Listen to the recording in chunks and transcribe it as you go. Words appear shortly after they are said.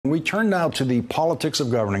We turn now to the politics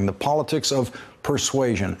of governing, the politics of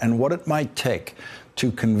persuasion, and what it might take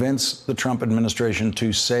to convince the Trump administration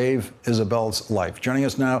to save Isabel's life. Joining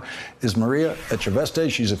us now is Maria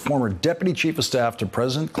Echaveste. She's a former deputy chief of staff to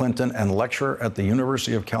President Clinton and lecturer at the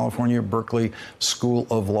University of California, Berkeley School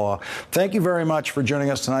of Law. Thank you very much for joining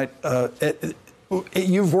us tonight.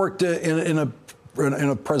 You've worked in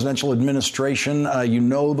a presidential administration. You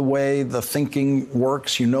know the way the thinking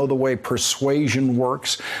works. You know the way persuasion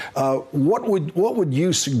works. What would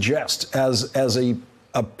you suggest as a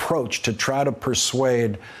approach to try to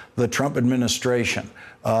persuade the Trump administration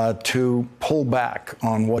to pull back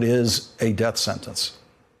on what is a death sentence?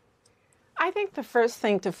 I think the first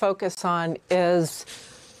thing to focus on is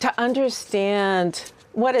to understand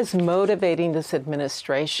what is motivating this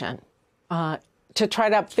administration, to try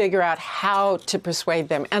to figure out how to persuade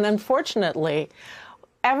them. And unfortunately,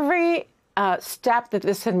 every step that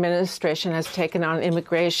this administration has taken on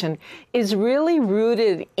immigration is really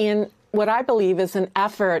rooted in what I believe is an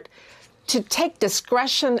effort to take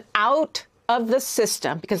discretion out of the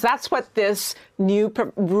system, because that's what this new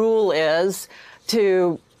rule is,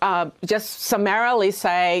 to just summarily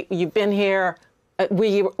say, you've been here,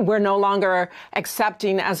 we're no longer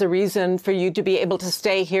accepting as a reason for you to be able to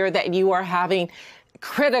stay here that you are having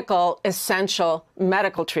critical, essential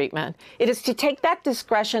medical treatment. It is to take that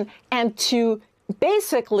discretion and to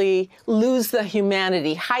basically lose the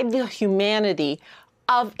humanity, hide the humanity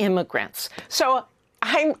of immigrants. So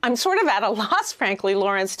I'm sort of at a loss, frankly,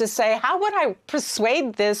 Lawrence, to say, how would I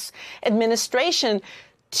persuade this administration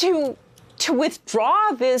to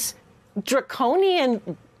withdraw this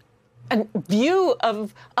draconian view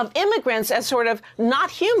of immigrants as sort of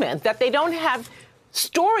not human, that they don't have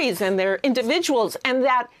stories and they're individuals, and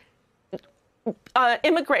that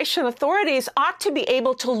immigration authorities ought to be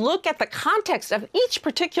able to look at the context of each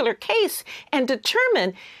particular case and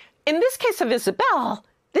determine, in this case of Isabel,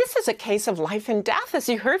 this is a case of life and death, as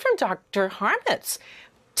you heard from Dr. Harmitz.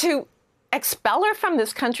 To expel her from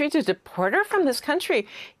this country, to deport her from this country,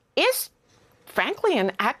 is frankly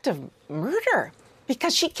an act of murder,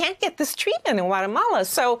 because she can't get this treatment in Guatemala.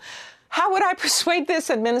 So how would I persuade this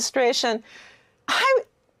administration?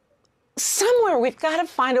 Somewhere we've got to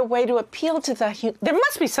find a way to appeal to there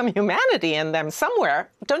must be some humanity in them somewhere.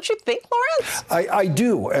 Don't you think, Lawrence? I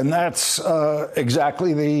do, and that's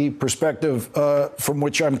exactly the perspective from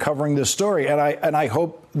which I'm covering this story. And I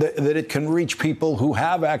hope that it can reach people who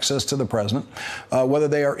have access to the president, whether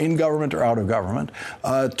they are in government or out of government,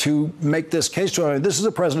 to make this case to him. This is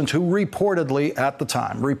a president who reportedly at the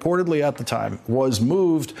time, was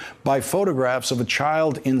moved by photographs of a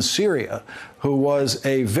child in Syria who was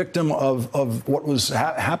a victim of what was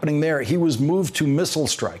happening there. He was moved to missile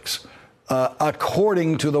strikes.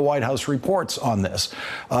 According to the White House reports on this,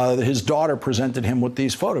 his daughter presented him with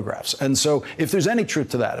these photographs. And so if there's any truth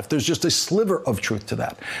to that, if there's just a sliver of truth to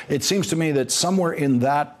that, it seems to me that somewhere in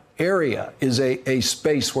that area is a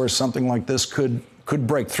space where something like this could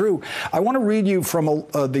break through. I want to read you from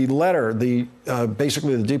the letter,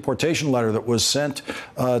 basically the deportation letter that was sent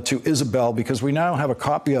to Isabel, because we now have a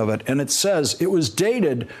copy of it. And it says it was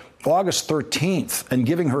dated August 13th and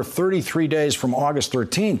giving her 33 days from August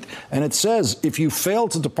 13th. And it says, if you fail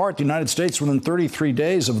to depart the United States within 33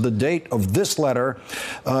 days of the date of this letter,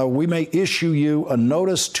 we may issue you a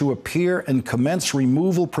notice to appear and commence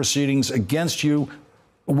removal proceedings against you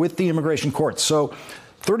with the immigration court. So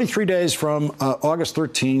 33 days from August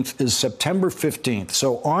 13th is September 15th.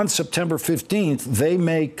 So on September 15th, they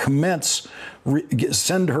may commence,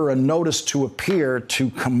 send her a notice to appear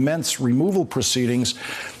to commence removal proceedings.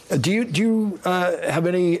 Do you have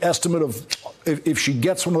any estimate of if she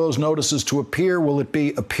gets one of those notices to appear, will it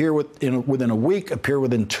be appear within a week, appear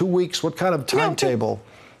within 2 weeks? What kind of timetable?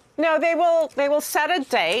 No, they will set a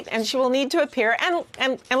date, and she will need to appear.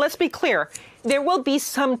 And let's be clear, there will be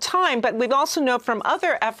some time, but we've also know from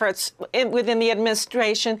other efforts within the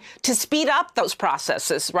administration to speed up those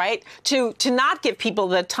processes, right? To not give people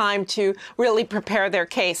the time to really prepare their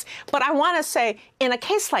case. But I want to say, in a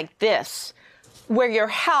case like this, where your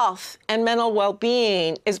health and mental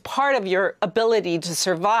well-being is part of your ability to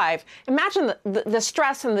survive, imagine the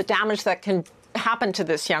stress and the damage that can happen to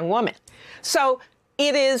this young woman. So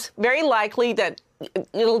it is very likely that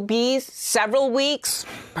it'll be several weeks,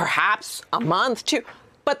 perhaps a month, too.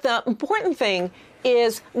 But the important thing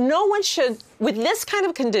is no one should, with this kind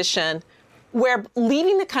of condition, where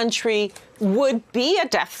leaving the country would be a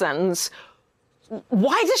death sentence,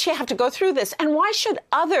 why does she have to go through this? And why should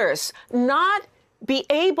others not be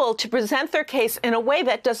able to present their case in a way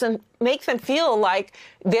that doesn't make them feel like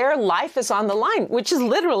their life is on the line, which is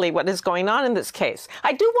literally what is going on in this case.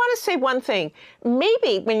 I do want to say one thing.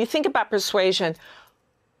 Maybe when you think about persuasion,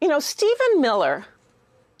 you know, Stephen Miller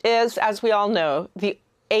is, as we all know,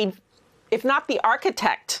 if not the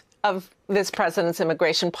architect of this president's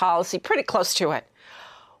immigration policy, pretty close to it.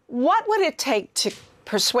 What would it take to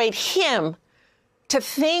persuade him to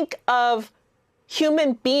think of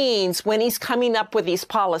human beings when he's coming up with these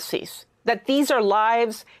policies? That these are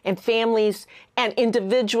lives and families and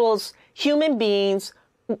individuals, human beings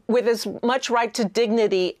with as much right to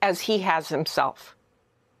dignity as he has himself.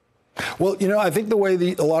 Well, you know, I think the way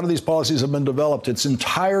a lot of these policies have been developed, it's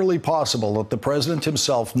entirely possible that the president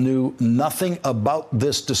himself knew nothing about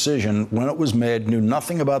this decision when it was made, knew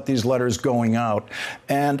nothing about these letters going out.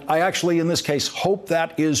 And I actually, in this case, hope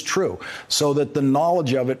that is true, so that the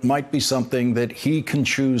knowledge of it might be something that he can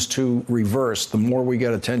choose to reverse the more we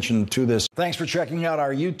get attention to this. Thanks for checking out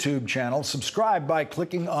our YouTube channel. Subscribe by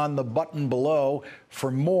clicking on the button below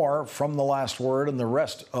for more from The Last Word and the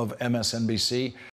rest of MSNBC.